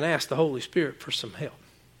you haven't asked the Holy Spirit for some help.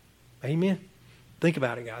 Amen? Think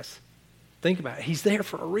about it, guys. Think about it. He's there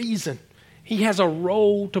for a reason. He has a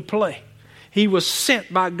role to play. He was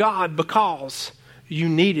sent by God because you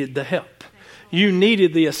needed the help. You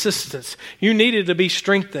needed the assistance. You needed to be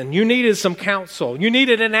strengthened. You needed some counsel. You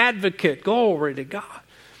needed an advocate. Glory to God.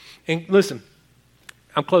 And listen,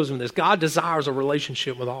 I'm closing with this. God desires a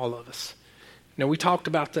relationship with all of us. Now, we talked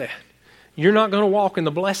about that. You're not going to walk in the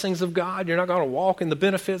blessings of God. You're not going to walk in the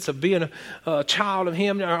benefits of being a child of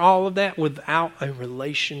Him or all of that without a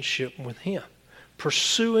relationship with Him.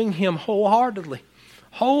 Pursuing Him wholeheartedly.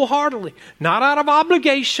 Wholeheartedly. Not out of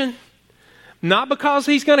obligation. Not because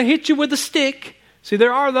He's going to hit you with a stick. See,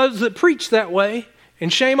 there are those that preach that way,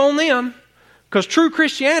 and shame on them. Because true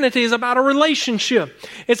Christianity is about a relationship.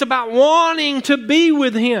 It's about wanting to be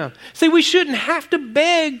with Him. See, we shouldn't have to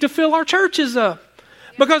beg to fill our churches up.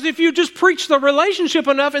 Because if you just preach the relationship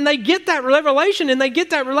enough and they get that revelation and they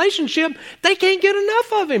get that relationship, they can't get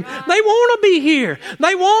enough of Him. They want to be here.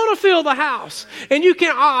 They want to fill the house. And you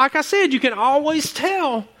can, like I said, you can always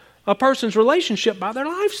tell a person's relationship by their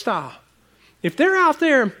lifestyle. If they're out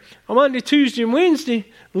there on Monday, Tuesday, and Wednesday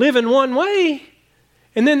living one way,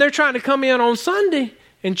 and then they're trying to come in on Sunday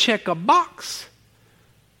and check a box.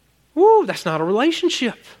 Woo, that's not a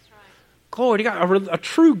relationship. Glory to God. A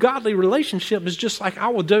true godly relationship is just like I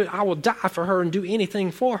will die for her and do anything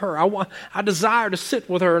for her. I desire to sit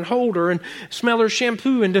with her and hold her and smell her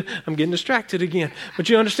shampoo I'm getting distracted again. But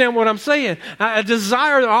you understand what I'm saying? I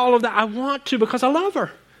desire all of that. I want to because I love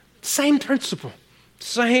her. Same principle.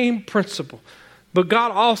 Same principle. But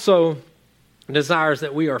God also desires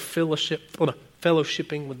that we are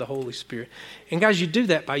fellowshipping with the Holy Spirit. And guys, you do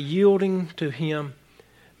that by yielding to Him,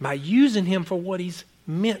 by using Him for what He's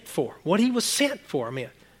meant for, what He was sent for. I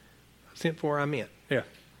meant. Yeah.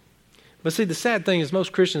 But see, the sad thing is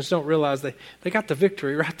most Christians don't realize they got the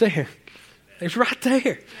victory right there. It's right there.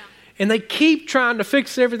 Yeah. And they keep trying to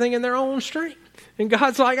fix everything in their own strength. And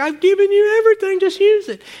God's like, I've given you everything, just use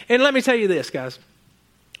it. And let me tell you this, guys.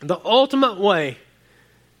 The ultimate way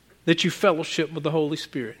that you fellowship with the Holy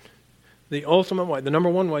Spirit, the ultimate way, the number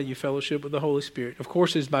one way you fellowship with the Holy Spirit, of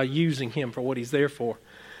course, is by using Him for what He's there for.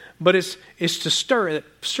 But it's to stir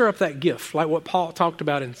up that gift, like what Paul talked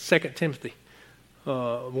about in 2 Timothy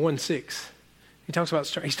 1:6.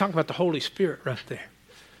 He's talking about the Holy Spirit right there.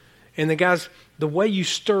 And the way you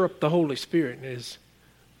stir up the Holy Spirit is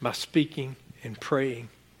by speaking and praying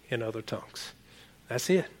in other tongues. That's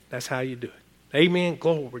it. That's how you do it. Amen.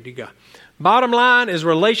 Glory to God. Bottom line is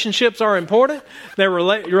relationships are important.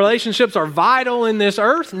 Relationships are vital in this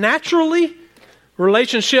earth. Naturally,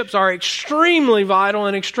 relationships are extremely vital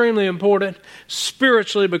and extremely important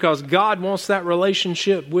spiritually because God wants that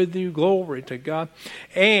relationship with you. Glory to God.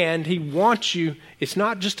 And He wants you. It's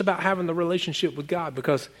not just about having the relationship with God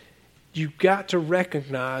because you've got to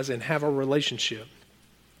recognize and have a relationship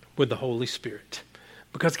with the Holy Spirit.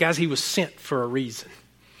 Because, guys, He was sent for a reason.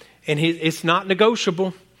 And it's not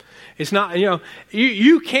negotiable. It's not,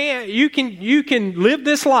 you can live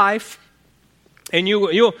this life and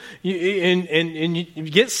you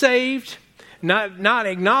get saved, not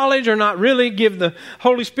acknowledge or not really give the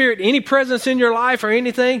Holy Spirit any presence in your life or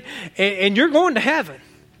anything, and you're going to heaven.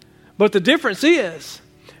 But the difference is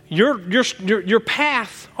your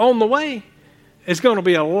path on the way is going to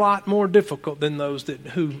be a lot more difficult than those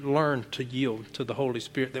who learn to yield to the Holy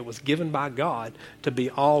Spirit that was given by God to be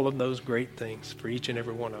all of those great things for each and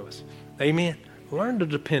every one of us. Amen. Learn to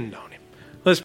depend on Him.